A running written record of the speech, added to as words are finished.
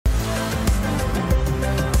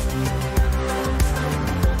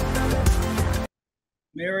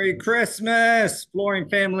Merry Christmas, flooring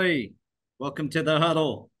family. Welcome to the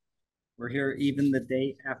huddle. We're here even the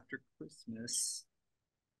day after Christmas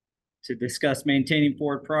to discuss maintaining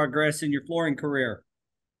forward progress in your flooring career.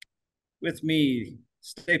 With me,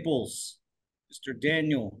 Staples, Mr.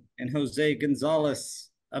 Daniel, and Jose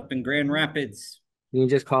Gonzalez up in Grand Rapids You can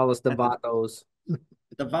just call us the at the, Vatos.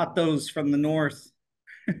 the Vatos from the north.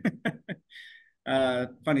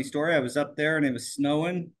 Funny story, I was up there and it was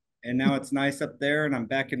snowing, and now it's nice up there, and I'm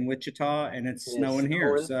back in Wichita and it's It's snowing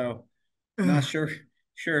here. snowing. So not sure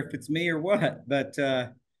if it's me or what, but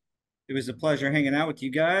it was a pleasure hanging out with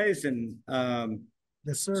you guys. And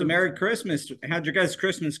Yes, so sir. Merry Christmas. How'd your guys'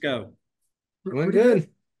 Christmas go? Doing Pretty good. good.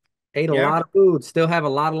 Ate a Yeah. lot of food. Still have a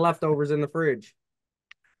lot of leftovers in the fridge.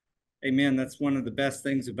 Hey man, that's one of the best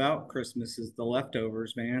things about Christmas is the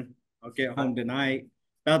leftovers, man. I'll get home tonight.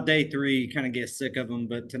 About day three, kind of get sick of them,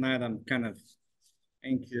 but tonight I'm kind of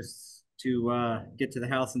anxious to get to the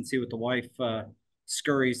house and see what the wife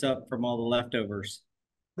scurries up from all the leftovers.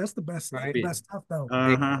 That's the best. That's the Right. best stuff, though.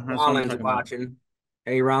 Hey, Uh-huh. That's what I'm Rollins talking about. watching.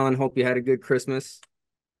 Hey, Rollin, hope you had a good Christmas.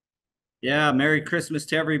 Yeah, Merry Christmas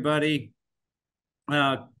to everybody.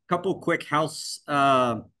 Couple quick house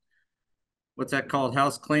what's that called?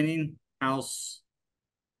 House cleaning? House,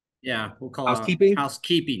 yeah, we'll call it Housekeeping?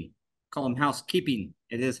 housekeeping. Call them housekeeping.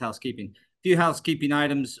 It is housekeeping. Few housekeeping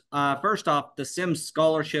items. First off, the Sims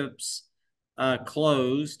scholarships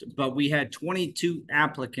closed, but we had 22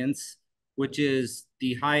 applicants, which is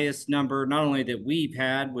the highest number, not only that we've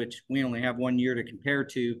had, which we only have 1 year to compare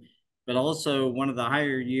to, but also one of the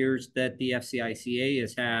higher years that the FCICA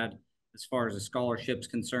has had as far as the scholarship's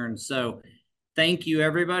concerned. So thank you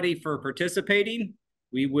everybody for participating.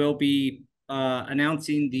 We will be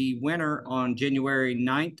announcing the winner on January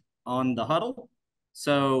 9th on the huddle.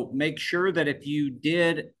 So make sure that if you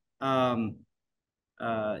did, enter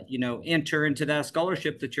into that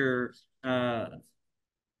scholarship that you're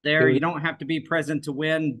there. You don't have to be present to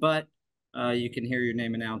win, but you can hear your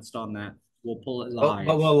name announced on that. We'll pull it But live.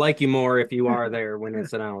 we'll like you more if you are there when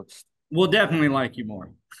it's announced. We'll definitely like you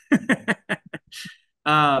more.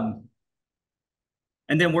 um,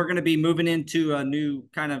 and then we're going to be moving into a new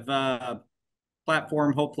kind of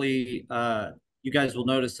platform. Hopefully, you guys will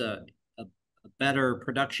notice a better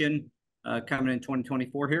production coming in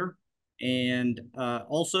 2024 here. And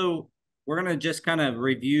also, we're going to just kind of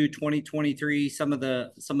review 2023, some of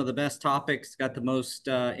the best topics, got the most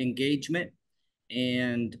engagement,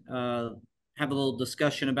 and have a little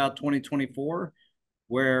discussion about 2024,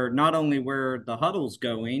 where not only where the huddle's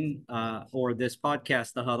going, or this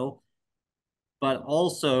podcast, The Huddle, but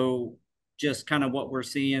also just kind of what we're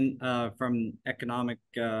seeing from economic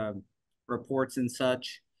reports and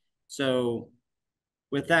such. So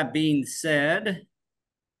with that being said,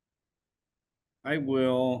 I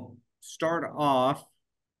will start off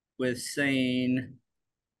with saying,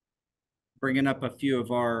 bringing up a few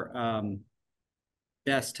of our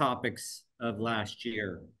best topics of last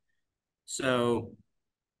year. So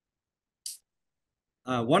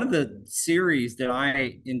one of the series that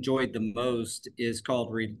I enjoyed the most is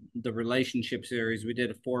called the Relationship Series. We did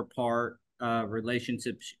a 4-part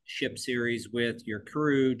relationship series with your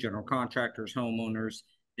crew, general contractors, homeowners,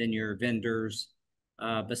 then your vendors.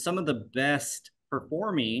 But some of the best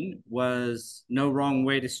performing was No Wrong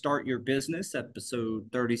Way to Start Your Business, episode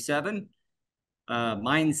 37.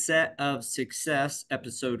 Mindset of Success,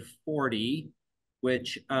 episode 40,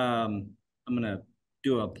 which I'm going to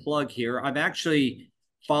do a plug here. I've actually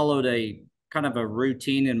followed a kind of a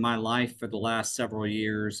routine in my life for the last several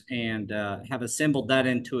years, and have assembled that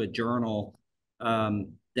into a journal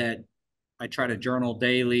that I try to journal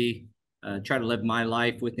daily, try to live my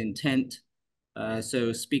life with intent.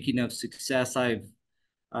 So speaking of success, I've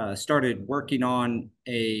started working on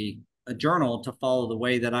a journal to follow the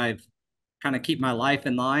way that I've kind of keep my life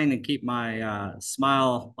in line and keep my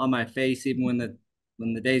smile on my face, even when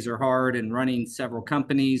the days are hard, and running several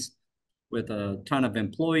companies with a ton of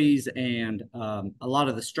employees, and a lot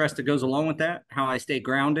of the stress that goes along with that, how I stay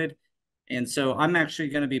grounded. And so I'm actually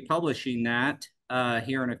going to be publishing that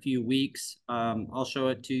here in a few weeks. I'll show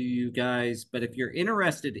it to you guys. But if you're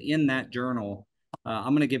interested in that journal,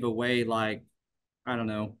 I'm going to give away, like, I don't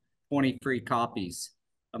know, 20 free copies.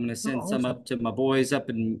 I'm going to Oh, send some awesome. up to my boys up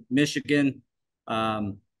in Michigan.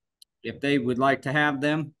 Um, if they would like to have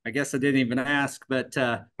them. I guess I didn't even ask, but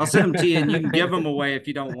I'll send them to you, and you can give them away if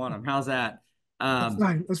you don't want them. How's that? That's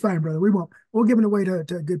fine. That's fine, brother. We won't. We'll give it away to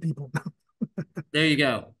good people. There you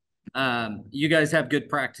go. You guys have good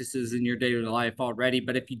practices in your daily life already,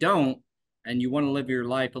 but if you don't, and you want to live your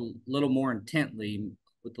life a little more intently,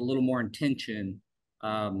 with a little more intention,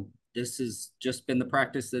 this has just been the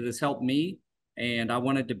practice that has helped me, and I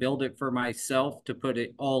wanted to build it for myself to put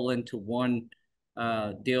it all into one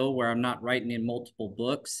deal where I'm not writing in multiple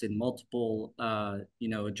books and multiple, a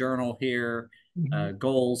journal here,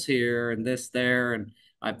 goals here and this there. And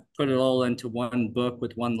I put it all into one book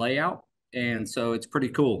with one layout. And so it's pretty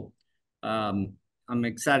cool. I'm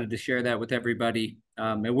excited to share that with everybody.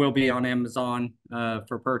 It will be on Amazon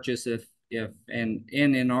for purchase and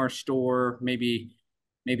in our store, maybe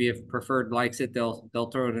if Preferred likes it, they'll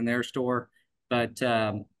throw it in their store. But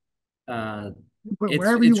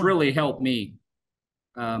it's really helped me.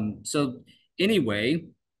 So anyway,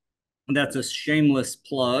 that's a shameless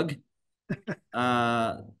plug.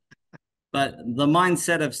 But the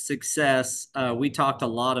mindset of success, we talked a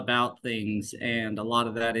lot about things, and a lot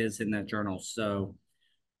of that is in that journal. So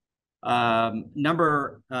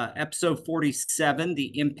episode 47,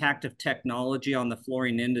 the impact of technology on the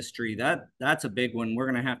flooring industry. That's a big one. We're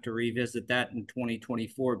going to have to revisit that in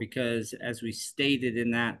 2024 because, as we stated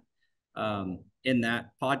in that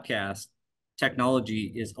podcast,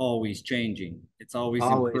 technology is always changing. It's always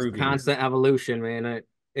improving. Constant evolution, man.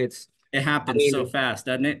 It happens so fast,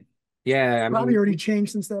 doesn't it? Yeah, probably already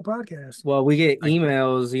changed since that podcast. Well, we get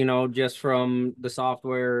emails, just from the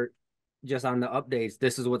software, just on the updates.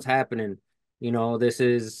 This is what's happening. This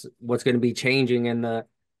is what's going to be changing. And the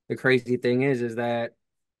crazy thing is that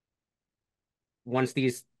once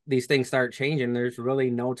these things start changing, there's really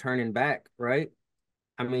no turning back, right?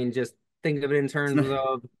 I mean, just think of it in terms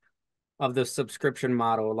of the subscription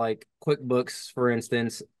model. Like QuickBooks, for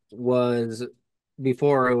instance, was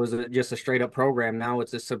before it was just a straight up program. Now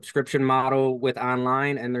it's a subscription model with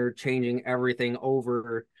online, and they're changing everything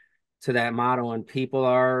over to that model, and people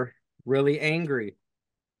are really angry.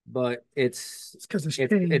 But it's because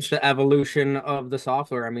it's the evolution of the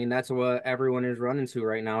software. I mean, that's what everyone is running to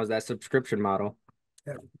right now, is that subscription model.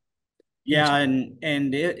 Yeah, and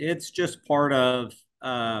it's just part of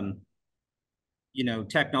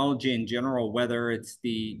technology in general, whether it's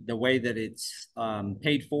the way that it's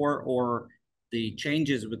paid for or the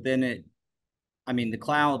changes within it. I mean, the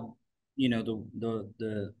cloud,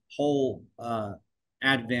 the whole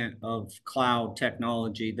advent of cloud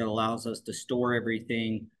technology that allows us to store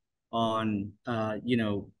everything on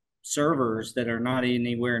servers that are not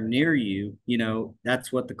anywhere near you.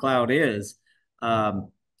 That's what the cloud is. I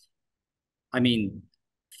mean,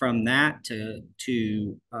 from that to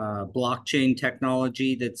blockchain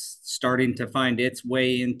technology that's starting to find its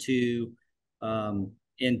way into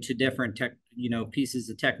different pieces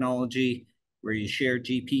of technology where you share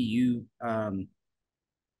GPU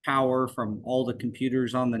power from all the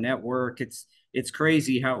computers on the network. It's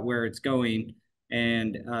crazy where it's going,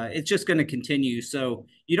 and it's just going to continue. So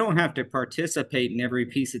you don't have to participate in every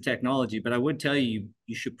piece of technology, but I would tell you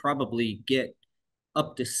should probably get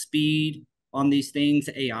up to speed on these things.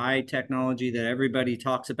 AI technology that everybody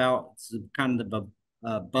talks about, it's kind of the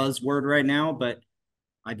buzzword right now, but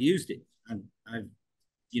I've used it. I've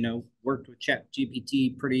worked with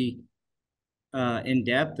ChatGPT pretty in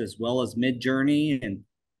depth, as well as Midjourney,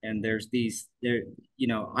 and there's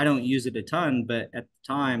I don't use it a ton, but at the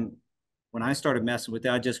time when I started messing with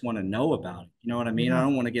it, I just want to know about it. You know what I mean? Yeah. I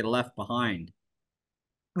don't want to get left behind.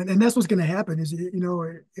 And that's what's going to happen is,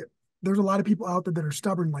 there's a lot of people out there that are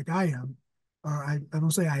stubborn like I am. I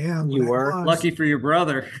don't say I am. You were lucky for your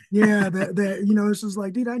brother. Yeah, that this is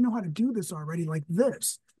like, dude, I know how to do this already, like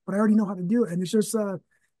this, but I already know how to do it. And it's just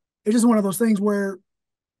one of those things where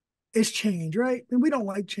it's change, right? And we don't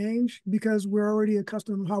like change because we're already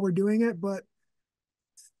accustomed to how we're doing it. But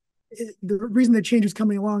the reason that change is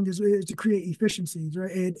coming along is to create efficiencies,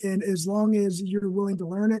 right? And as long as you're willing to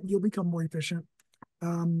learn it, you'll become more efficient.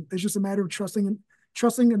 It's just a matter of trusting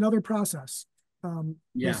another process.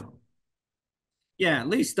 Yeah, at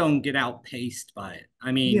least don't get outpaced by it.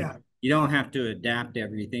 I mean, you don't have to adapt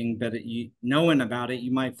everything, but knowing about it,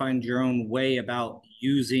 you might find your own way about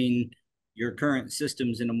using your current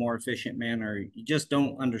systems in a more efficient manner. You just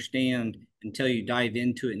don't understand until you dive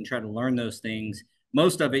into it and try to learn those things.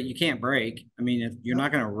 Most of it you can't break. I mean, if you're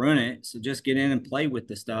not going to ruin it, so just get in and play with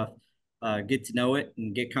the stuff, get to know it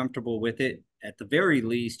and get comfortable with it. At the very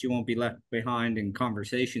least, you won't be left behind in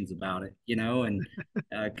conversations about it, and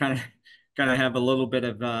kind of have a little bit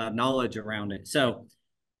of knowledge around it. So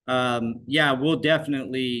we'll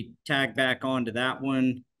definitely tag back onto that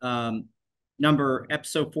one.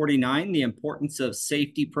 Episode 49, the importance of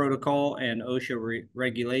safety protocol and OSHA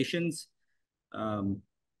regulations.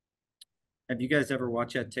 Have you guys ever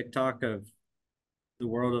watched that TikTok of the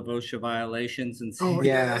world of OSHA violations and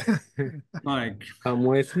Mike, come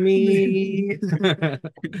with me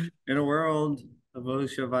in a world of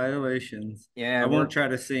OSHA violations? I won't try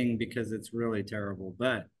to sing because it's really terrible,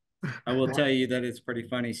 but I will tell you that it's pretty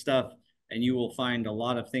funny stuff, and you will find a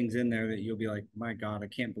lot of things in there that you'll be like, my God, I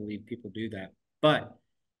can't believe people do that. But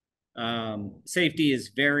safety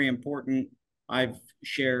is very important. I've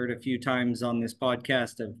shared a few times on this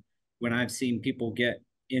podcast of when I've seen people get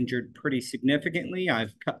injured pretty significantly.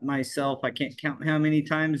 I've cut myself, I can't count how many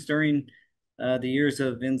times during the years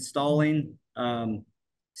of installing,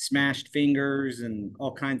 smashed fingers and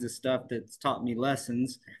all kinds of stuff that's taught me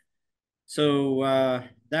lessons. So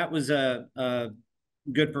that was a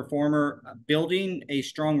good performer. Building a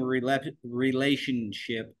strong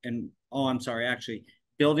relationship, and oh, I'm sorry, actually,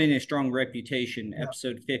 building a strong reputation, Yeah.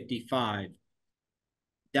 episode 55.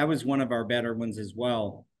 That was one of our better ones as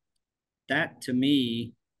well. That to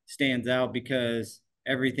me stands out because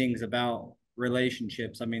everything's about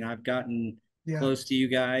relationships. I mean, I've gotten Yeah. close to you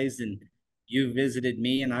guys, and you visited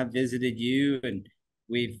me, and I've visited you, and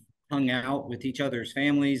we've hung out with each other's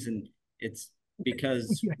families, and it's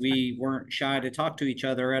because Yeah. we weren't shy to talk to each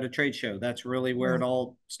other at a trade show. That's really where it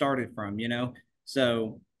all started from, you know?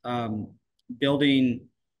 So building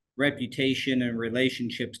reputation and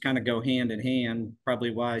relationships kind of go hand in hand,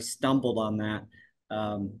 probably why I stumbled on that.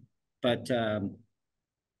 But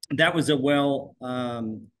that was a well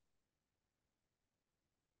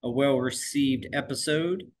received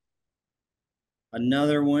episode.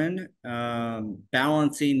 Another one,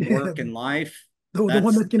 balancing work and life. The one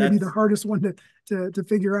that's going to be the hardest one to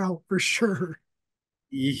figure out for sure.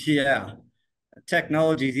 Yeah,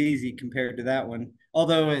 technology is easy compared to that one.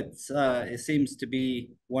 Although it seems to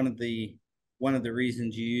be one of the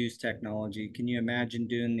reasons you use technology. Can you imagine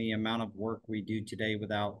doing the amount of work we do today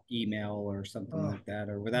without email or something like that,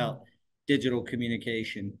 or without digital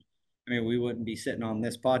communication? I mean, we wouldn't be sitting on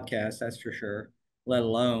this podcast, that's for sure, let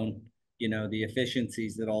alone, you know, the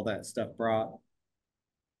efficiencies that all that stuff brought.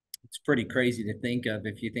 It's pretty crazy to think of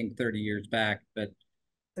if you think 30 years back, but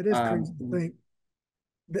it is crazy to think.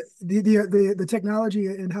 The technology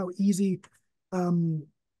and how easy the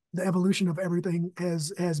evolution of everything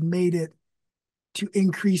has made it to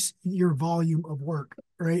increase your volume of work,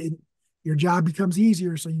 right? And your job becomes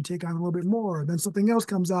easier, so you take on a little bit more. Then something else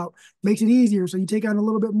comes out, makes it easier, so you take on a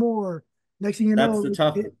little bit more. Next thing you know,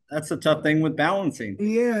 that's the tough thing with balancing.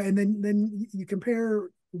 Yeah, and then you compare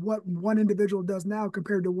what one individual does now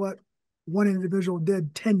compared to what one individual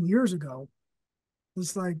did 10 years ago.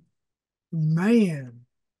 It's like, man.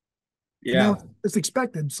 Yeah. And now it's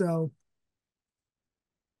expected. So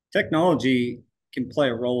technology can play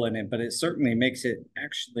a role in it, but it certainly makes it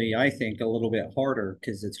actually, I think, a little bit harder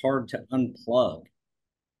because it's hard to unplug.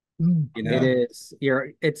 You know? It is.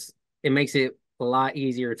 It makes it a lot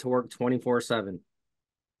easier to work 24/7.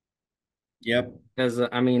 Yep. Because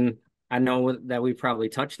I mean, I know that we probably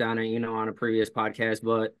touched on it, you know, on a previous podcast,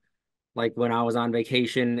 but like when I was on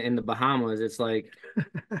vacation in the Bahamas, it's like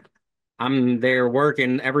I'm there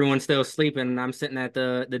working, everyone's still sleeping, and I'm sitting at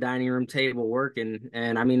the dining room table working.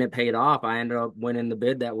 And I mean, it paid off. I ended up winning the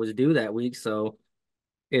bid that was due that week. So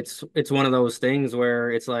it's one of those things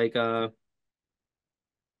where it's like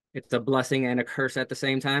it's a blessing and a curse at the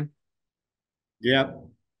same time. Yep,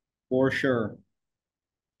 for sure.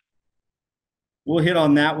 We'll hit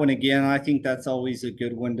on that one again. I think that's always a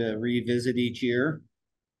good one to revisit each year.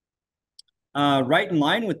 Right in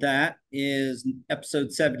line with that is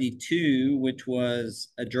episode 72, which was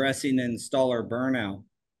addressing installer burnout.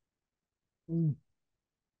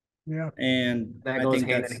 Yeah. And that goes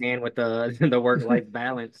hand in hand with the work-life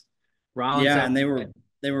balance. Rollins said, and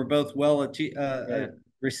they were both well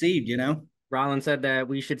received, you know. Rollins said that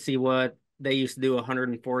we should see what they used to do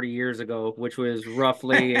 140 years ago, which was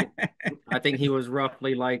roughly, I think he was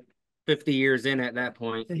roughly like 50 years in at that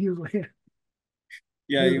point. And he was like,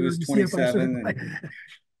 yeah, he was 27.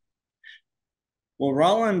 Well,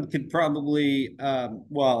 Rollins could probably,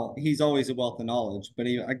 well, he's always a wealth of knowledge, but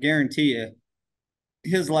I guarantee you,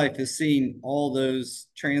 his life has seen all those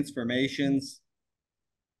transformations,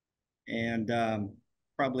 and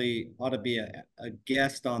probably ought to be a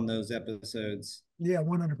guest on those episodes. Yeah,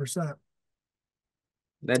 100%.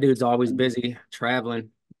 That dude's always busy traveling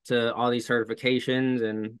to all these certifications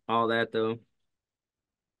and all that, though.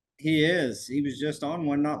 He is. He was just on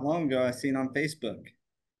one not long ago. I seen on Facebook.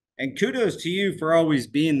 And kudos to you for always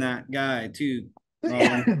being that guy too,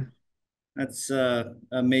 Roland. That's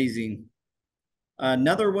amazing.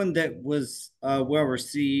 Another one that was well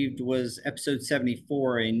received was episode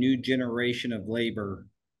 74, A New Generation of Labor.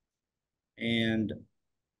 And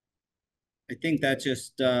I think that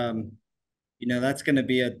just, you know, that's going to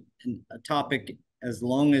be a topic as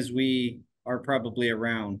long as we are probably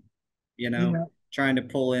around, you know, trying to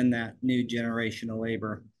pull in that new generation of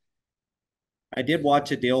labor. I did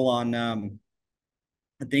watch a deal on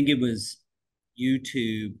I think it was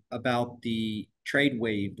YouTube about the trade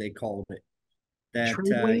wave, they called it. That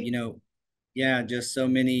Trade wave. yeah, just so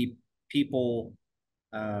many people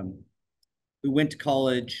um, who went to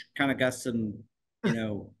college kind of got some,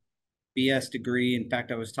 BS degree. In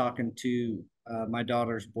fact, I was talking to my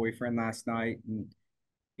daughter's boyfriend last night, and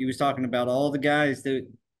he was talking about all the guys that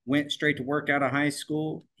went straight to work out of high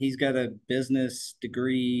school. He's got a business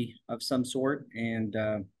degree of some sort, and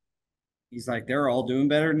he's like, they're all doing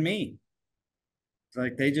better than me. It's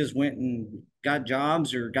like they just went and got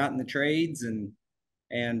jobs or got in the trades, and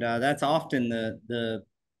that's often the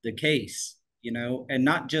case, and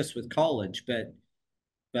not just with college, but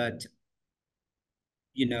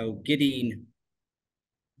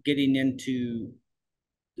getting into,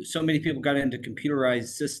 so many people got into computerized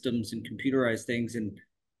systems and computerized things,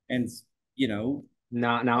 and you know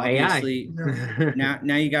Now AI. obviously Yeah.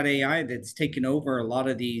 now you got AI that's taken over a lot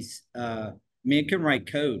of these. I mean, it can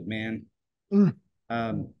write code, man. Mm.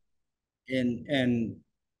 um and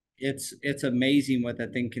it's amazing what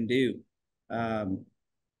that thing can do, um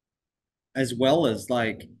as well as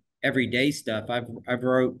like everyday stuff. I've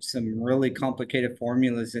wrote some really complicated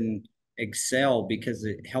formulas in Excel because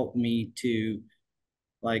it helped me to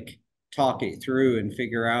like talk it through and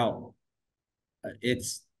figure out.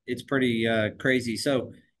 It's pretty crazy.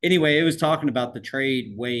 So anyway, it was talking about the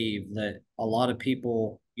trade wave that a lot of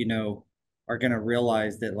people, are going to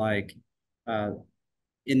realize that, like, uh,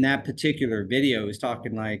 in that particular video, is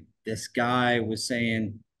talking like this guy was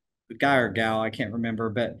saying, the guy or gal, I can't remember,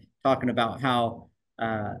 but talking about how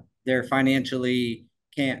they're financially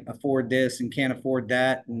can't afford this and can't afford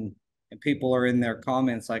that, and people are in their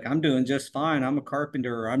comments like, I'm doing just fine. I'm a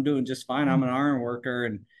carpenter, or I'm doing just fine. I'm an iron worker,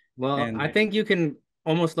 Well, I and think you can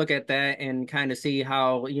almost look at that and kind of see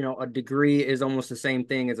how, a degree is almost the same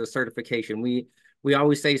thing as a certification. We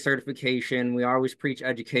always say certification, we always preach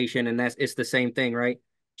education, and it's the same thing, right?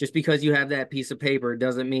 Just because you have that piece of paper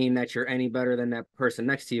doesn't mean that you're any better than that person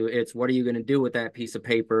next to you. It's what are you going to do with that piece of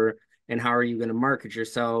paper, and how are you going to market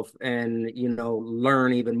yourself and,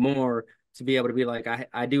 learn even more to be able to be like,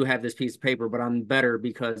 I do have this piece of paper, but I'm better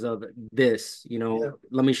because of this, Yeah.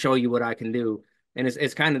 let me show you what I can do. And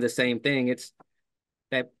it's kind of the same thing. It's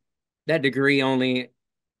that that degree only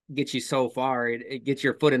gets you so far. It gets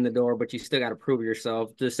your foot in the door, but you still got to prove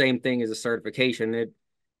yourself. The same thing as a certification.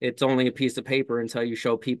 It's only a piece of paper until you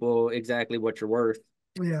show people exactly what you're worth.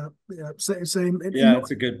 Yeah. Yeah. Same. And, yeah,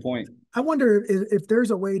 it's a good point. I wonder if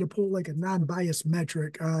there's a way to pull like a non-biased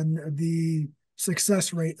metric on the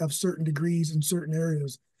success rate of certain degrees in certain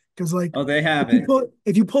areas. Because like Oh, they have it.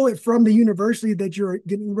 if you pull it from the university that you're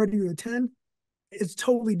getting ready to attend, it's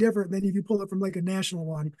totally different than if you pull it from like a national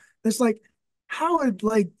one. It's like how it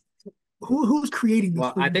like who's creating this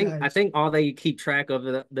Well, for I you think I guys? think all they keep track of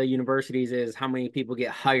the universities is how many people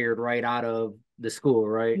get hired right out of the school,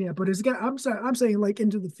 right? Yeah, but it's got. I'm saying like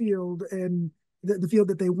into the field and the field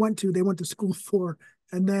that they went to school for,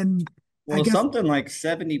 and then I Well, guess something like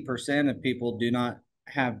 70% of people do not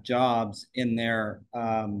have jobs in their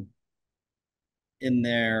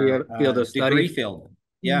Field of degree study. field.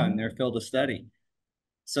 Yeah, in mhm, their field of study.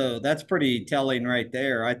 So that's pretty telling right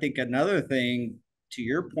there. I think another thing, to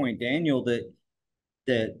your point, Daniel,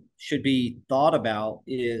 that should be thought about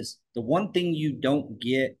is the one thing you don't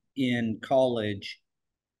get in college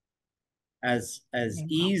as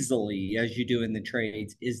easily as you do in the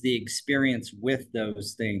trades is the experience with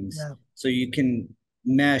those things. yeah, So you can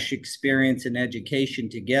mesh experience and education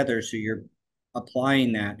together, so you're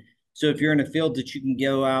applying that. So if you're in a field that you can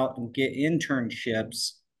go out and get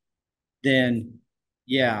internships, then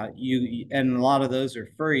yeah, you and a lot of those are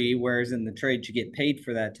free, whereas in the trades you get paid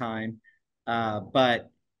for that time. But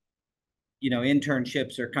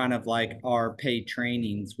internships are kind of like our paid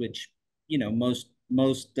trainings, which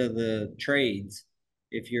most of the trades,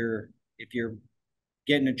 if you're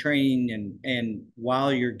getting a training, and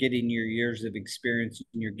while you're getting your years of experience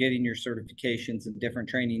and you're getting your certifications and different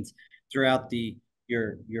trainings throughout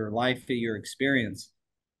your life, your experience,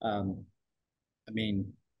 um, I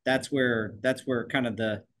mean, that's where kind of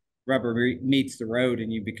the rubber meets the road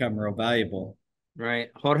and you become real valuable. Right.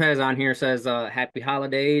 Jorge's on here says happy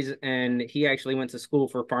holidays, and he actually went to school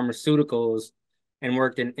for pharmaceuticals and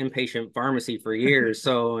worked in inpatient pharmacy for years.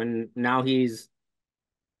 So and now he's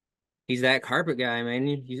that carpet guy,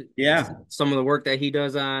 man. Yeah. Some of the work that he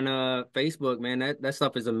does on Facebook, man, that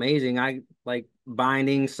stuff is amazing. I like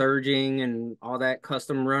binding, serging, and all that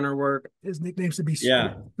custom runner work. his nickname should be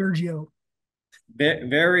Yeah. Sergio.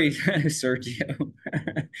 Very Sergio.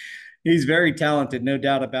 He's very talented, no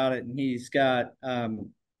doubt about it. And he's got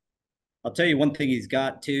I'll tell you one thing he's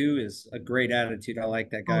got too is a great attitude. I like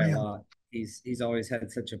that Oh guy a yeah, lot. He's always had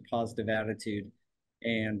such a positive attitude,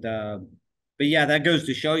 and but yeah, that goes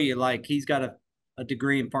to show you, like, he's got a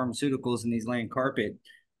degree in pharmaceuticals and he's laying carpet,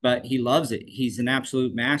 but he loves it. He's an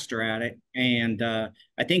absolute master at it, and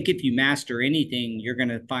I think if you master anything, you're going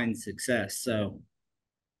to find success. So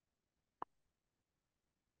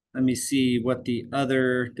let me see what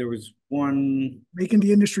there was one. Making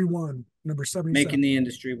the industry one, number 77. Making the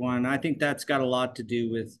industry one. I think that's got a lot to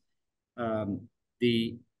do with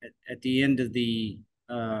the at the end of the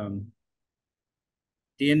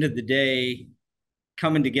day,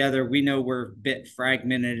 coming together. We know we're a bit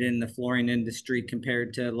fragmented in the flooring industry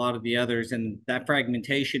compared to a lot of the others, and that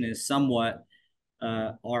fragmentation is somewhat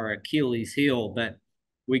our Achilles heel. But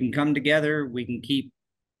we can come together. We can keep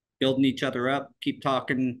building each other up, keep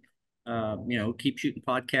talking, keep shooting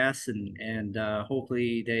podcasts, and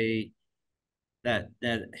hopefully that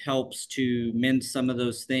helps to mend some of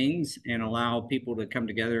those things and allow people to come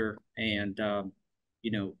together and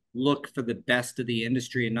look for the best of the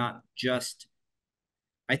industry and not just.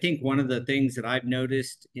 I think one of the things that I've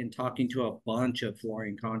noticed in talking to a bunch of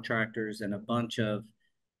flooring contractors and a bunch of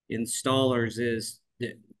installers is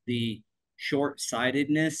the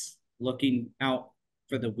short-sightedness, looking out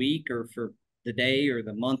for the week or for the day or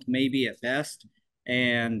the month, maybe at best,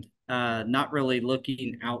 and not really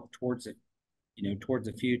looking out towards it, towards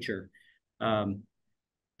the future.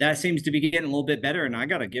 That seems to be getting a little bit better, and I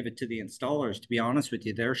got to give it to the installers. To be honest with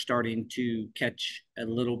you, they're starting to catch a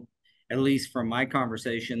little, at least from my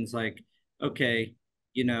conversations, like, okay,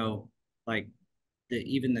 like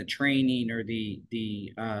even the training or the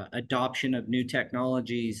adoption of new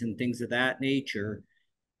technologies and things of that nature.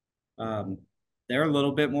 They're a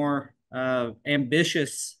little bit more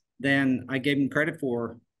ambitious than I gave them credit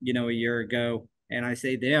for, a year ago. And I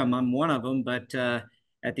say them, I'm one of them. But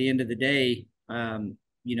at the end of the day,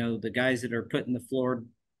 the guys that are putting the floor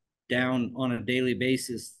down on a daily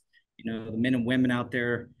basis, the men and women out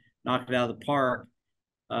there knock it out of the park.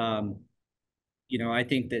 I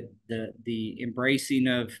think that the embracing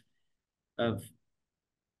of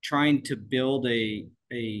trying to build a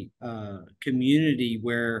community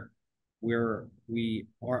where we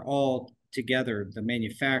are all together, the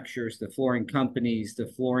manufacturers, the flooring companies, the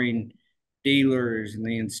flooring dealers, and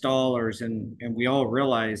the installers, and we all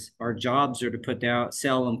realize our jobs are to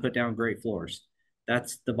sell and put down great floors.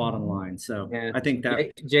 That's the bottom line. So yeah. I think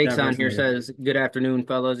that Jake's on here says, "Good afternoon,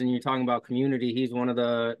 fellas." And you're talking about community. He's one of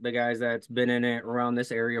the guys that's been in it around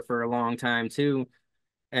this area for a long time too,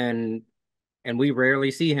 and we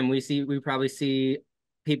rarely see him. We probably see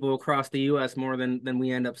people across the U.S. more than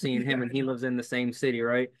we end up seeing him, and he lives in the same city,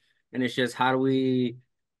 right? And it's just how do we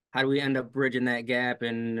end up bridging that gap?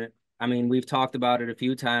 And I mean, we've talked about it a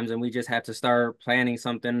few times, and we just have to start planning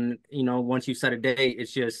something. Once you set a date,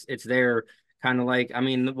 it's there. Kind of like, I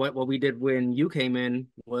mean, what we did when you came in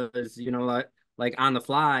was, like on the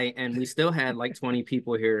fly, and we still had like 20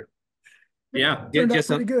 people here. Yeah,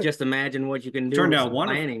 just imagine what you can do. Turned out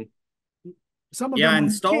wonderful. Planning. Some of them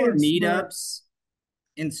installer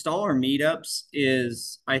meetups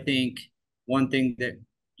is, I think, one thing that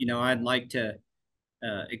I'd like to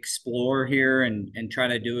explore here and try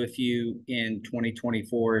to do a few in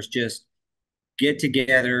 2024 is just get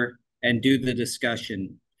together and do the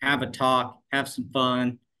discussion, have a talk, have some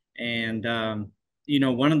fun. And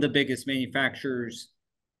one of the biggest manufacturers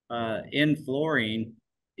in flooring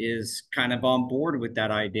is kind of on board with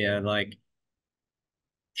that idea, like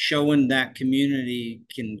showing that community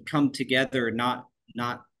can come together, not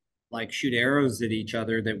like shoot arrows at each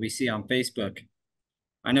other that we see on Facebook.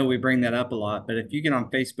 I know we bring that up a lot, but if you get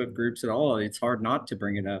on Facebook groups at all, it's hard not to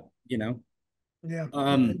bring it up, Yeah.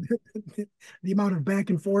 The amount of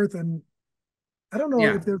back and forth, and I don't know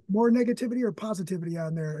if there's more negativity or positivity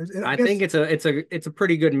on there. I think it's a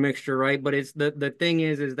pretty good mixture, right? But it's the thing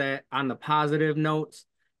is that on the positive notes,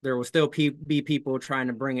 there will still be people trying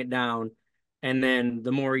to bring it down. And then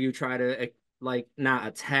the more you try to like not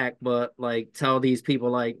attack, but like tell these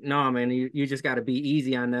people like, no, man, you just got to be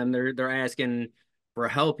easy on them. They're asking for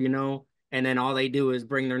help, and then all they do is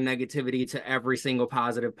bring their negativity to every single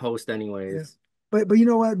positive post anyways. Yeah. But you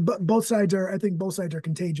know what? But I think both sides are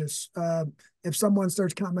contagious. If someone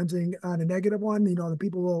starts commenting on a negative one, the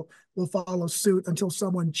people will follow suit until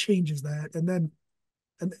someone changes that. And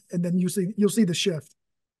then you'll see the shift.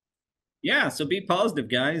 Yeah. So be positive,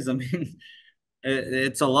 guys. I mean,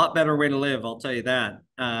 it's a lot better way to live. I'll tell you that.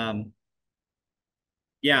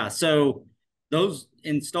 Yeah. So those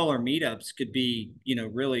installer meetups could be,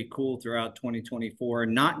 really cool throughout 2024,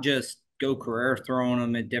 and not just go career throwing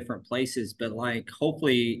them at different places, but like,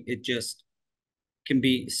 hopefully it just can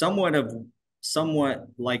be somewhat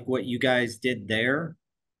like what you guys did there,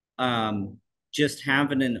 just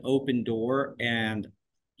having an open door and,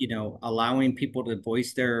 allowing people to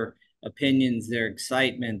voice their opinions, their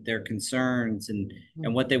excitement, their concerns, and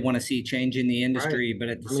what they want to see change in the Right. industry. But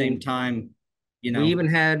at the I same mean, time, we even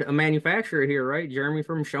had a manufacturer here, right? Jeremy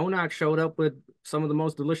from Shonak showed up with some of the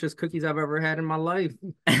most delicious cookies I've ever had in my life.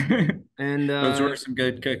 And those were some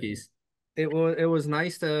good cookies. it was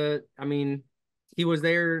nice to, I mean, he was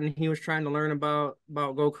there and he was trying to learn about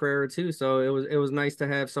Go Carrera too. So it was nice to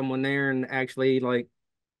have someone there and actually like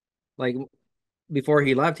before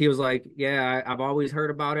he left, he was like, "Yeah, I've always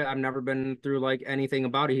heard about it. I've never been through like anything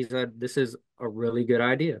about it." He said, "This is a really good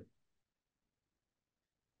idea."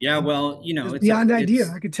 Yeah, well, It's beyond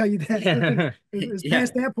idea. I can tell you that. Yeah. It's yeah,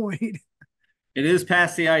 past that point. it is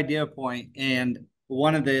past the idea point, and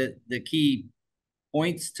one of the key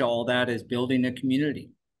points to all that is building a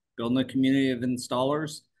community of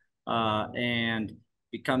installers, and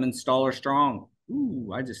become installer strong.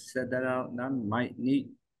 Ooh, I just said that out, and I might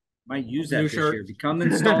use New that this shirt. year. Become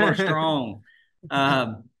installer strong.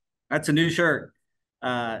 Um, that's a new shirt.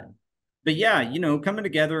 Uh, but yeah, coming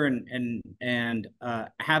together and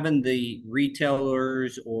having the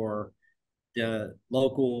retailers or the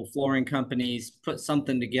local flooring companies put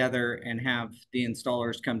something together and have the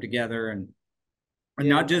installers come together, and Yeah.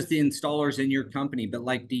 not just the installers in your company, but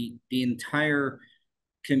like the entire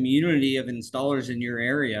community of installers in your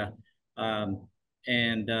area.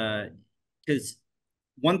 And because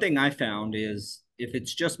one thing I found is if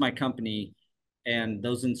it's just my company and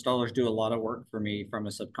those installers do a lot of work for me from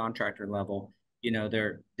a subcontractor level,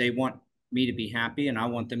 they want me to be happy and I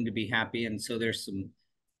want them to be happy. And so there's some,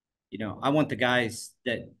 I want the guys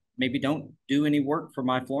that maybe don't do any work for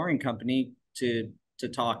my flooring company to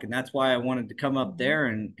talk. And that's why I wanted to come up there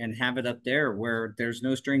and have it up there where there's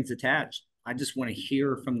no strings attached. I just want to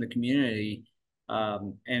hear from the community.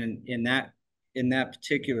 And in that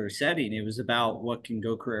particular setting, it was about what can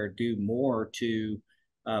Go Carrera do more to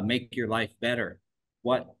make your life better.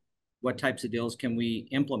 What types of deals can we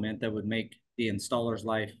implement that would make the installer's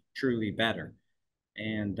life truly better?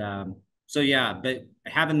 And so yeah, but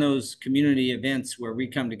having those community events where we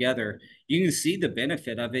come together, you can see the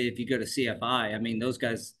benefit of it if you go to CFI. I mean, those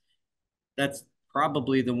guys, that's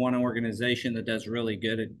probably the one organization that does really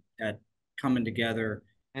good at coming together.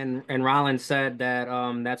 And Rollins said that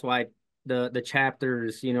that's why the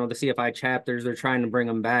chapters, the CFI chapters, they're trying to bring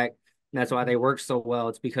them back. And that's why they work so well.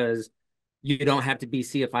 It's because you don't have to be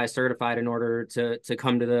CFI certified in order to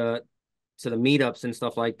come to the meetups and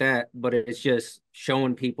stuff like that. But it's just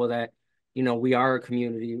showing people that, we are a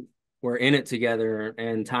community. We're in it together.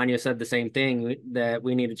 And Tanya said the same thing, that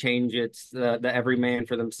we need to change it's the every man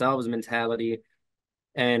for themselves mentality.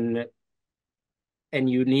 And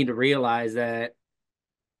you need to realize that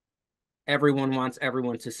everyone wants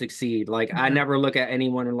everyone to succeed. Like I never look at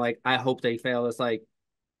anyone and like I hope they fail. It's like,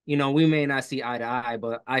 we may not see eye to eye,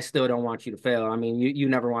 but I still don't want you to fail. I mean, you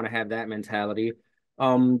never want to have that mentality.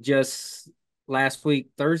 Just last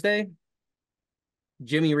week, Thursday,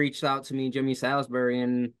 Jimmy reached out to me, Jimmy Salisbury,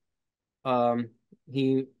 and um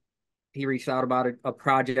he he reached out about a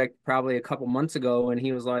project probably a couple months ago, and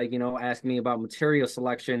he was like, asking me about material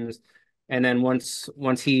selections. And then once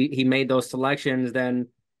he made those selections, then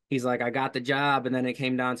he's like, I got the job. And then it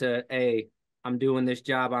came down to, hey, I'm doing this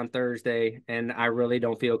job on Thursday, and I really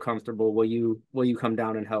don't feel comfortable. Will you come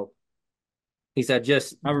down and help? He said,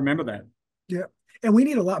 just I remember that. Yeah, and we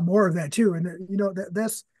need a lot more of that too. And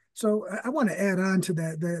that's so. I want to add on to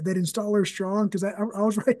that installer strong, because I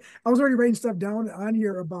was right. I was already writing stuff down on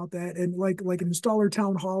here about that, and like an installer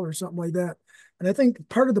town hall or something like that. And I think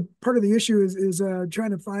part of the issue is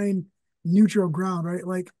trying to find neutral ground, right?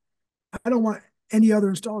 Like I don't want any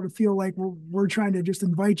other installer to feel like we're trying to just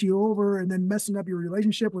invite you over and then messing up your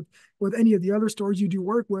relationship with any of the other stores you do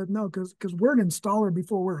work with. No, because we're an installer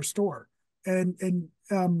before we're a store, and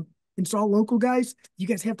install local guys. You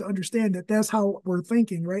guys have to understand that that's how we're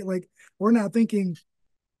thinking, right? Like we're not thinking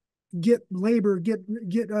get labor, get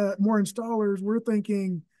more installers. We're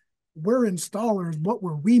thinking we're installers. What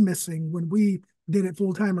were we missing when we did it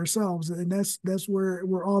full time ourselves? And that's where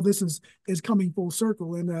all this is coming full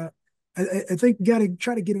circle. And I think you got to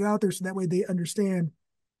try to get it out there so that way they understand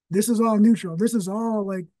this is all neutral. This is all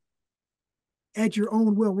like at your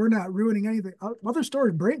own will. We're not ruining anything. Other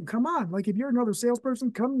stores, break. Come on, like if you're another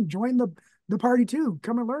salesperson, come join the party too.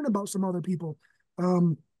 Come and learn about some other people.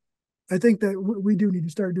 I think that we do need to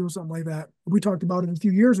start doing something like that. We talked about it a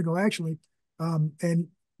few years ago, actually, and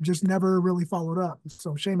just never really followed up.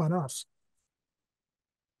 So shame on us.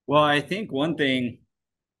 Well, I think one thing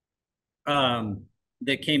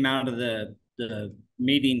that came out of the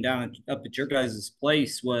meeting down up at your guys'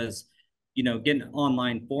 place was get an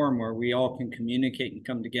online forum where we all can communicate and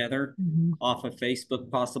come together off of Facebook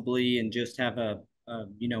possibly, and just have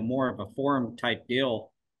more of a forum type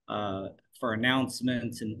deal for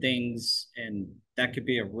announcements and things. And that could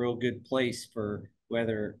be a real good place for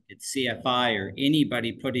whether it's CFI or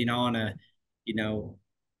anybody putting on a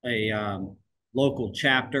local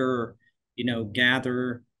chapter,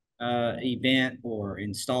 gather event or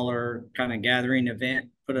installer kind of gathering event,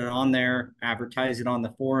 put it on there, advertise it on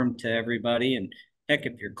the forum to everybody. And heck,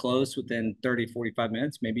 if you're close within 30, 45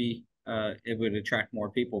 minutes, maybe it would attract more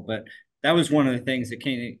people. But that was one of the things that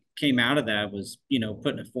came out of that was,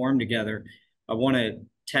 putting a forum together. I want to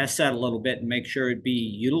test that a little bit and make sure it'd be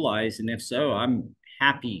utilized. And if so, I'm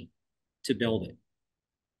happy to build it.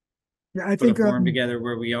 Yeah, I Put think a forum together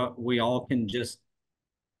where we all can just,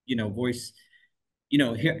 voice,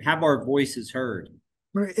 have our voices heard.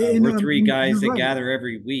 We're three guys that gather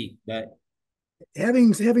every week, but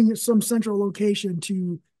having some central location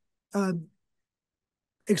to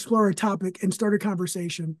explore a topic and start a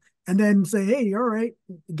conversation, and then say, hey, all right,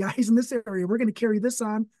 guys in this area, we're going to carry this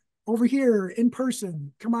on over here in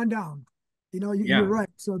person. Come on down. You're right.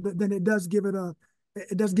 So then it does give it a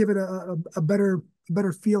better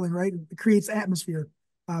feeling, right? It creates atmosphere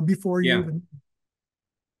before you even.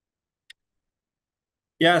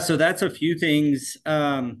 Yeah, so that's a few things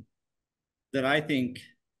that I think,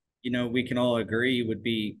 we can all agree would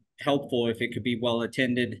be helpful if it could be well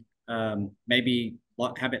attended. Maybe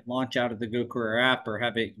have it launch out of the GoCareer app, or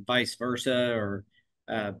have it vice versa. Or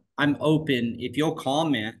I'm open if you'll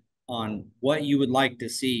comment on what you would like to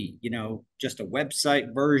see, just a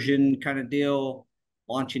website version kind of deal,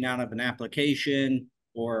 launching out of an application,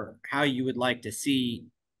 or how you would like to see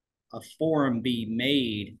a forum be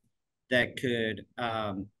made that could,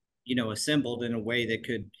 assembled in a way that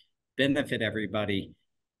could benefit everybody.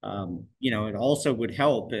 It also would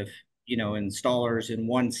help if, installers in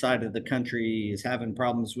one side of the country is having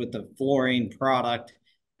problems with the flooring product,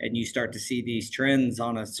 and you start to see these trends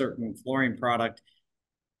on a certain flooring product.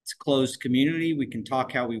 It's a closed community. We can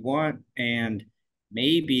talk how we want. And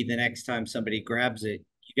maybe the next time somebody grabs it,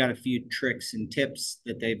 you got a few tricks and tips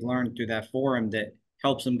that they've learned through that forum that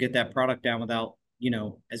helps them get that product down without,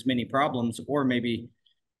 as many problems, or maybe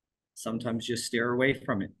sometimes just steer away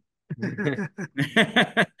from it.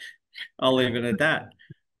 I'll leave it at that.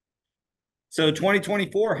 So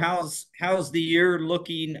 2024, how's the year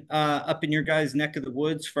looking up in your guys' neck of the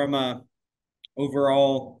woods from a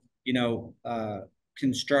overall,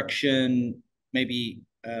 construction, maybe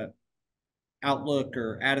outlook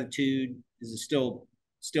or attitude? Is it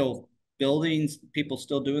still buildings, people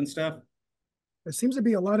still doing stuff? There seems to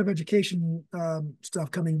be a lot of education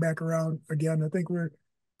stuff coming back around again. I think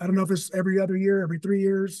I don't know if it's every other year, every 3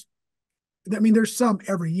 years. I mean, there's some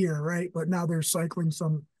every year, right? But now they're cycling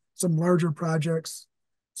some larger projects.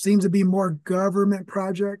 Seems to be more government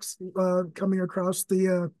projects coming across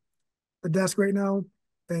the desk right now,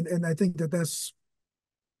 and I think that's.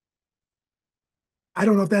 I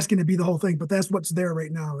don't know if that's going to be the whole thing, but that's what's there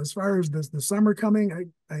right now. As far as the summer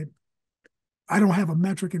coming, I don't have a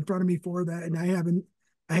metric in front of me for that, and I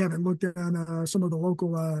haven't looked on some of the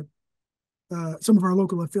local some of our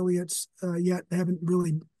local affiliates yet. I haven't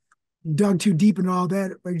really dug too deep into all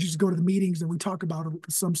that. I just go to the meetings and we talk about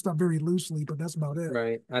some stuff very loosely, but that's about it.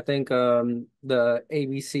 Right. I think the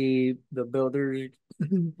ABC, the builders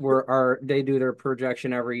they do their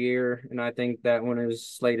projection every year, and I think that one is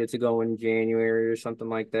slated to go in January or something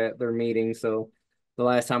like that, their meeting. So the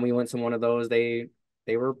last time we went to one of those, they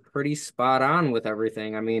were pretty spot on with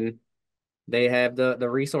everything. I mean, they have the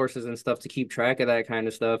resources and stuff to keep track of that kind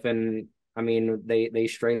of stuff. And I mean, they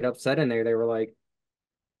straight up said in there, they were like,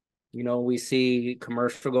 we see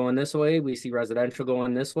commercial going this way, we see residential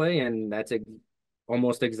going this way, and that's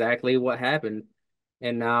almost exactly what happened.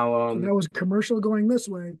 And now so that was commercial going this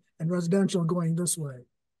way and residential going this way.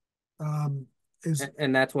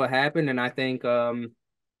 And that's what happened. And I think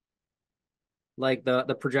like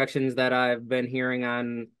the projections that I've been hearing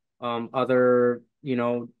on other,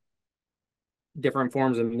 different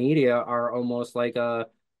forms of media are almost like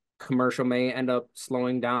commercial may end up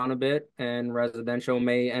slowing down a bit, and residential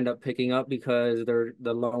may end up picking up because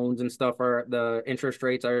the loans and stuff the interest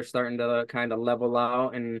rates are starting to kind of level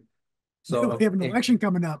out. And so we have an election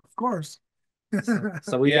coming up, of course.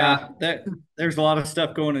 So we got there's a lot of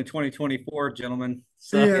stuff going in 2024, gentlemen.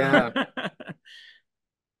 So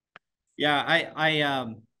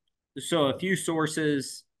I so a few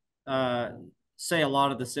sources say a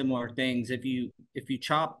lot of the similar things. If you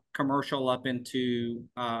chop commercial up into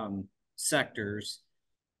sectors,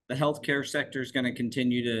 the healthcare sector is going to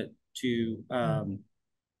continue to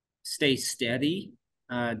stay steady.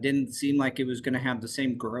 Didn't seem like it was going to have the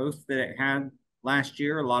same growth that it had last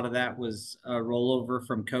year. A lot of that was a rollover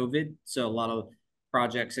from COVID. So a lot of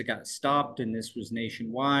projects that got stopped, and this was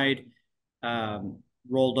nationwide,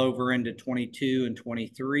 rolled over into 22 and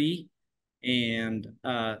 23. And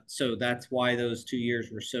so that's why those 2 years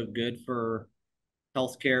were so good for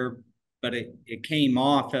healthcare. But it came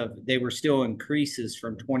off of, they were still increases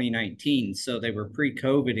from 2019. So they were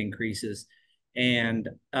pre-COVID increases. And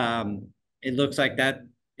it looks like that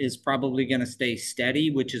is probably going to stay steady,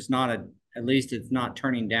 which is not at least it's not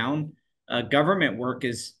turning down. Government work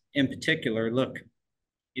is in particular, look,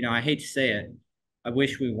 I hate to say it, I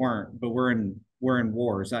wish we weren't, but we're in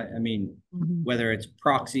wars. I mean, whether it's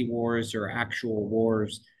proxy wars or actual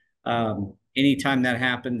wars, anytime that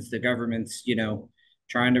happens, the government's,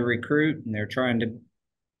 trying to recruit, and they're trying to,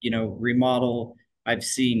 remodel. I've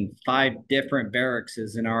seen 5 different barracks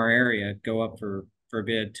in our area go up for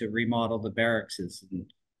bid to remodel the barracks,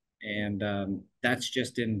 and that's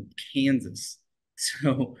just in Kansas.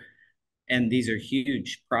 So, and these are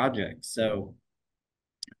huge projects. So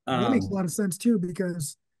that makes a lot of sense too,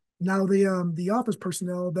 because now the office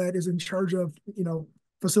personnel that is in charge of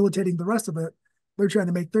facilitating the rest of it, they're trying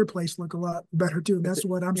to make their place look a lot better too. That's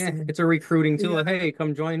what I'm seeing. It's a recruiting tool. Yeah. Hey,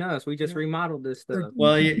 come join us. We just remodeled this stuff.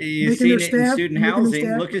 Well, you've seen it in student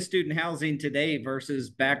housing. Look at student housing today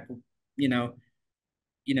versus back,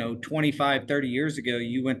 25, 30 years ago.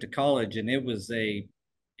 You went to college and it was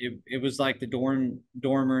like the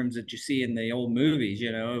dorm rooms that you see in the old movies.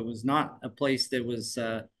 It was not a place that was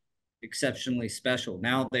exceptionally special.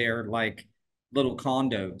 Now they are like little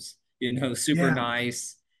condos, super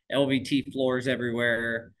nice, LVT floors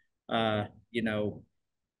everywhere,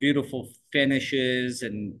 beautiful finishes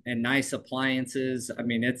and nice appliances. I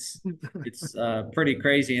mean, it's pretty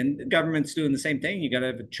crazy. And the government's doing the same thing. You got to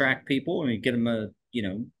attract people and you get them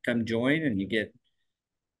come join, and you get.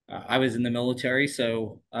 I was in the military,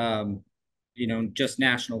 so just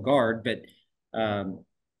National Guard, but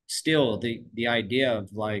still the idea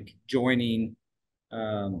of like joining,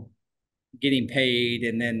 getting paid,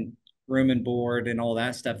 and then room and board and all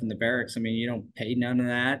that stuff in the barracks. I mean, you don't pay none of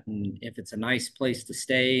that, and if it's a nice place to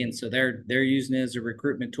stay, and so they're using it as a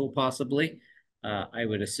recruitment tool, possibly, I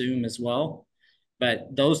would assume as well.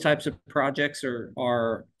 But those types of projects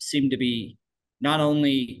seem to be, not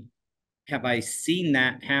only have I seen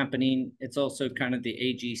that happening, it's also kind of the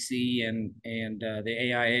AGC and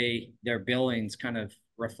the AIA, their billings kind of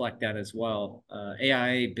reflect that as well.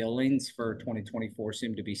 AIA billings for 2024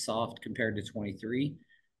 seem to be soft compared to 23.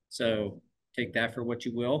 So take that for what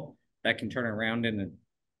you will. That can turn around in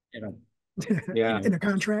a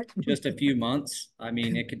contract, just a few months. I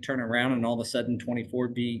mean, it could turn around and all of a sudden 24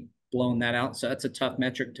 be blowing that out. So that's a tough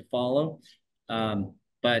metric to follow.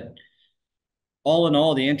 But all in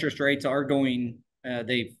all, the interest rates are going.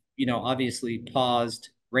 They've obviously paused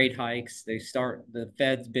rate hikes. The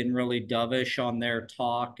Fed's been really dovish on their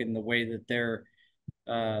talk and the way that they're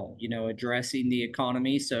addressing the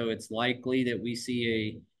economy. So it's likely that we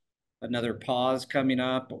see another pause coming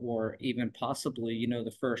up, or even possibly,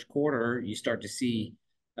 the first quarter, you start to see,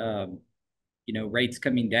 rates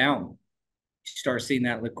coming down. You start seeing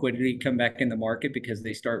that liquidity come back in the market because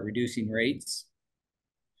they start reducing rates,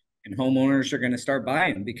 and homeowners are going to start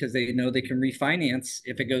buying because they know they can refinance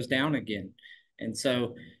if it goes down again. And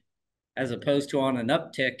so, as opposed to on an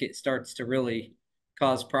uptick, it starts to really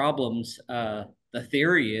cause problems. The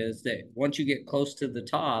theory is that once you get close to the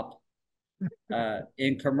top,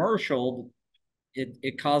 in commercial,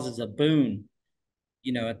 it causes a boom,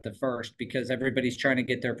 at the first, because everybody's trying to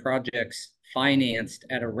get their projects financed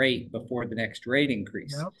at a rate before the next rate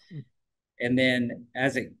increase. Yep. And then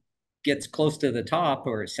as it gets close to the top,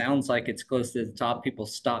 or it sounds like it's close to the top, people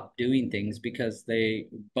stop doing things because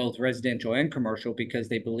both residential and commercial, because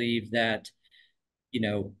they believe that,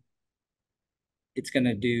 it's going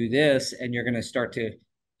to do this and you're going to start to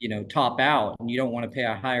top out, and you don't want to pay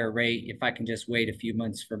a higher rate if I can just wait a few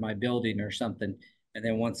months for my building or something. And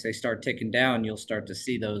then once they start ticking down, you'll start to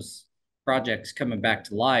see those projects coming back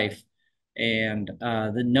to life, and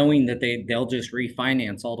the knowing that they'll just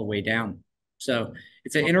refinance all the way down. So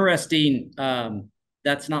it's an interesting,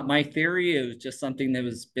 that's not my theory. It was just something that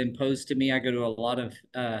was been posed to me. I go to a lot of,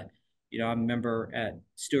 I'm a member at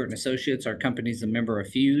Stewart and Associates. Our company's a member of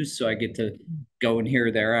Fuse, so I get to go and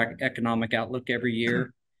hear their economic outlook every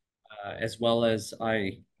year. As well as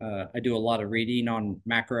I do a lot of reading on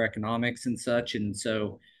macroeconomics and such. And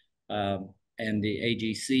so, and the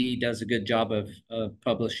AGC does a good job of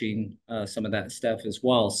publishing some of that stuff as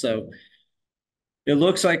well. So it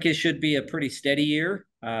looks like it should be a pretty steady year.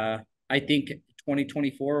 I think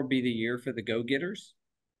 2024 will be the year for the go-getters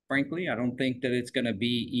frankly. I don't think that it's going to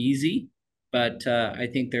be easy, but I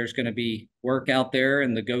think there's going to be work out there,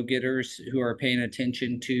 and the go-getters who are paying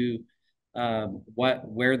attention to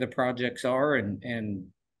where the projects are, and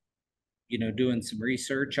doing some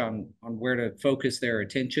research on where to focus their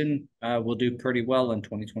attention will do pretty well in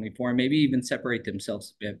 2024. Maybe even separate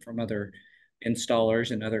themselves a bit from other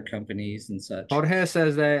installers and other companies and such. Jorge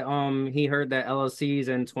says that he heard that LLCs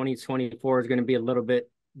in 2024 is going to be a little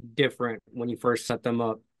bit different when you first set them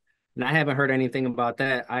up. And I haven't heard anything about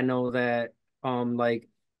that. I know that like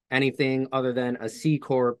anything other than a C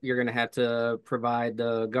corp, you're going to have to provide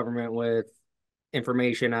the government with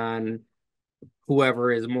information on whoever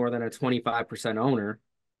is more than a 25% owner.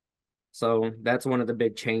 So that's one of the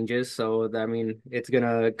big changes. So I mean, it's going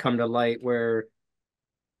to come to light where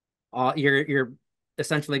you're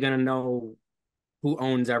essentially going to know who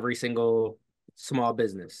owns every single small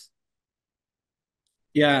business.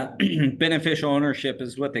 Yeah, beneficial ownership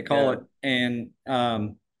is what they call it. And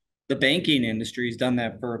the banking industry has done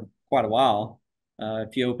that for quite a while.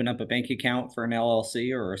 If you open up a bank account for an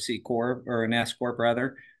LLC or a C Corp or an S Corp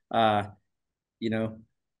rather,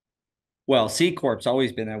 well, C Corp's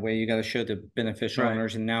always been that way. You got to show the beneficial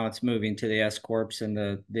owners, and now it's moving to the S Corps and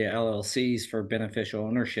the LLCs for beneficial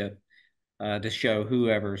ownership to show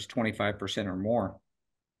whoever's 25% or more,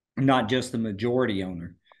 not just the majority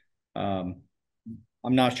owner.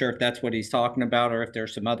 I'm not sure if that's what he's talking about or if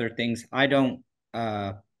there's some other things. I don't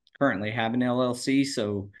currently have an LLC,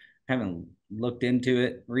 so I haven't looked into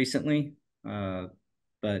it recently.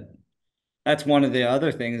 But that's one of the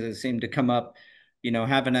other things that seemed to come up,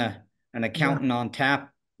 having an accountant on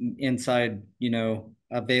tap inside,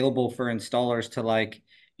 available for installers to like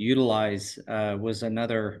utilize was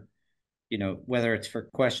another, whether it's for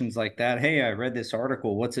questions like that. Hey, I read this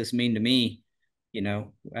article. What's this mean to me? With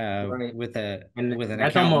an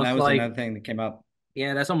account. That was like another thing that came up.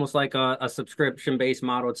 Yeah, that's almost like a subscription-based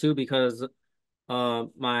model too, because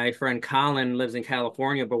my friend Colin lives in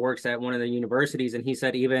California but works at one of the universities, and he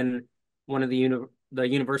said even one of the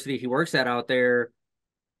university he works at out there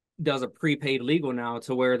does a prepaid legal now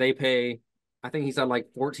to where they pay, I think he said like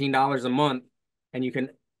 $14 a month, and you can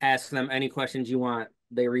ask them any questions you want.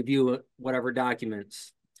 They review whatever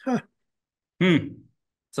documents.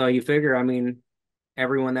 So you figure, I mean,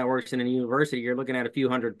 everyone that works in a university, you're looking at a few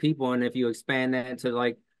hundred people, and if you expand that to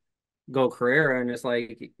like Go Carrera, and it's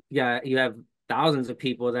like, yeah, you have thousands of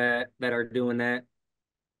people that are doing that.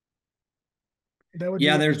 There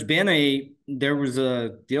was a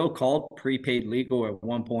deal called prepaid legal at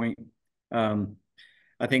one point. I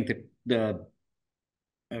think the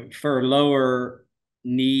for lower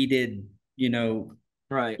needed,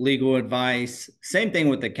 legal advice. Same thing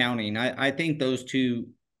with accounting. I think those two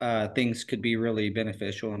things could be really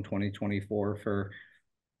beneficial in 2024 for,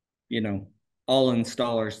 all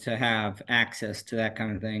installers to have access to that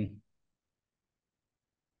kind of thing.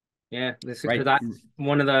 Yeah, this is because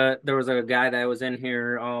there was a guy that was in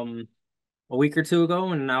here a week or two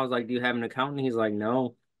ago, and I was like, "Do you have an accountant?" He's like,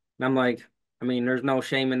 "No." And I'm like, I mean, there's no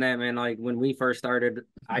shame in that, man. Like when we first started,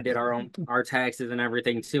 I did our taxes and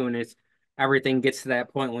everything too, and everything gets to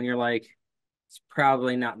that point when you're like, it's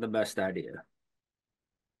probably not the best idea.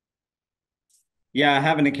 Yeah,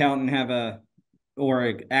 have an accountant,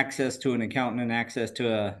 access to an accountant and access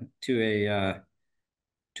to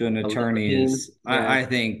an attorney is, I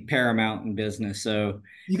think, paramount in business. So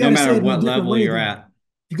no matter what level you're at,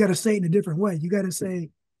 you got to say it in a different way. You got to say,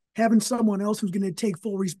 having someone else who's going to take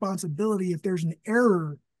full responsibility if there's an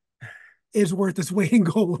error is worth its weight in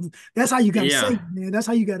gold. That's how you got to say it, man. That's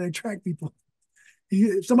how you got to attract people.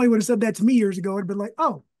 If somebody would have said that to me years ago, it'd been like,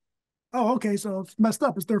 oh, okay, so it's messed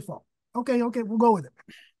up. It's their fault. Okay, we'll go with it.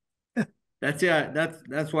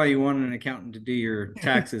 That's why you want an accountant to do your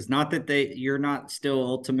taxes. Not that you're not still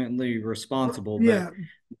ultimately responsible,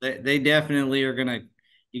 but they definitely are gonna.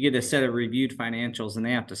 You get a set of reviewed financials, and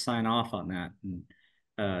they have to sign off on that.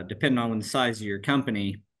 And depending on the size of your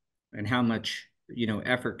company and how much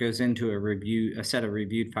effort goes into a set of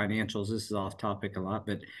reviewed financials. This is off topic a lot,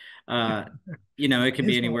 but it can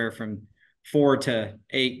be anywhere from $4,000 to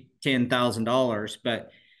 $8,000-$10,000, but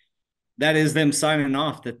that is them signing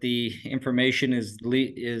off that the information is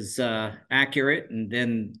accurate, and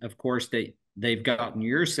then of course they've gotten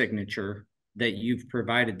your signature that you've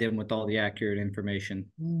provided them with all the accurate information.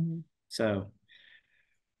 So,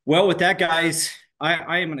 well, with that, guys,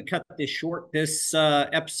 I am going to cut this short. This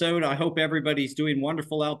episode. I hope everybody's doing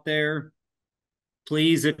wonderful out there.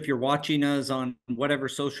 Please, if you're watching us on whatever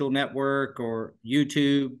social network or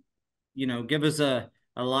YouTube, give us a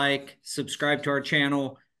like, subscribe to our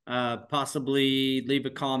channel. Possibly leave a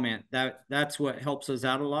comment. That's what helps us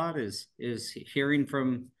out a lot is hearing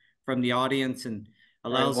from from the audience and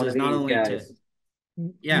allows one us of not these only guys.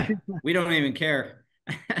 to, yeah, we don't even care.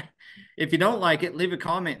 If you don't like it, leave a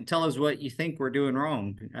comment and tell us what you think we're doing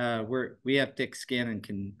wrong. We have thick skin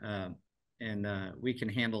and we can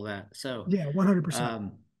handle that. So yeah,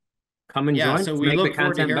 100%. Come and yeah, join so us, we make the look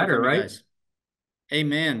forward to content hearing better, from you right? guys.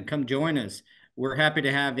 Amen. Come join us. We're happy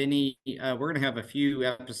to have we're going to have a few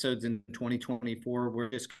episodes in 2024. We're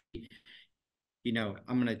just, I'm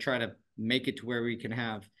going to try to make it to where we can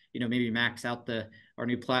have, maybe max out our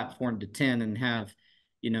new platform to 10 and have,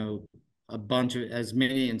 a bunch of as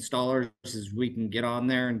many installers as we can get on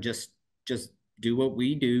there and just do what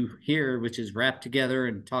we do here, which is wrap together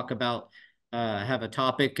and talk about, have a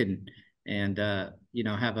topic and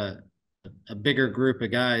have a bigger group of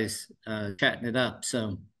guys chatting it up.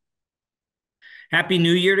 So Happy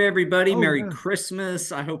New Year to everybody. Merry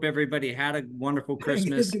Christmas. I hope everybody had a wonderful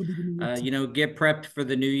Christmas. Get prepped for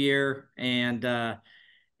the new year. And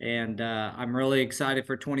I'm really excited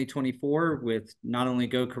for 2024 with not only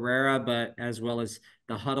Go Carrera, but as well as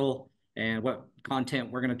the Huddle and what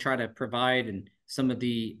content we're going to try to provide and some of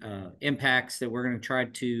the impacts that we're going to try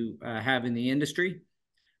to have in the industry.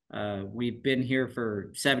 We've been here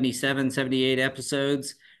for 77, 78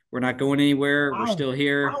 episodes. We're not going anywhere. We're still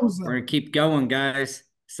here. We're going to keep going, guys.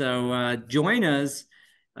 So join us.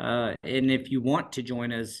 And if you want to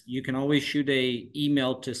join us, you can always shoot a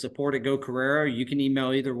email to support@Go Carrera. You can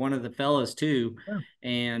email either one of the fellas too,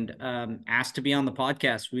 and ask to be on the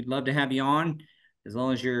podcast. We'd love to have you on, as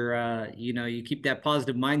long as you're, you keep that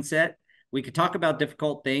positive mindset. We could talk about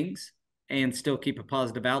difficult things and still keep a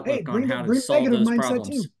positive outlook on how to solve those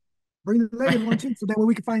problems. Bring the negative one too, so that way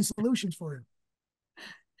we can find solutions for it.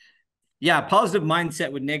 Yeah, positive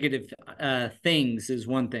mindset with negative things is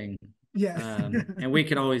one thing. Yeah. And we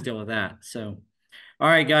can always deal with that. So, all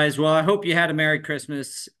right, guys. Well, I hope you had a Merry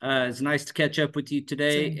Christmas. It's nice to catch up with you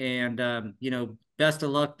today. Same. And, best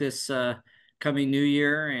of luck this coming new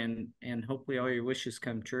year. And hopefully all your wishes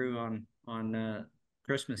come true on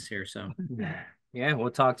Christmas here. So, yeah,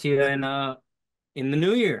 we'll talk to you in the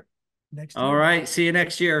new year. All right. See you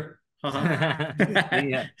next year.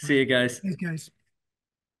 See you guys. Thanks, guys.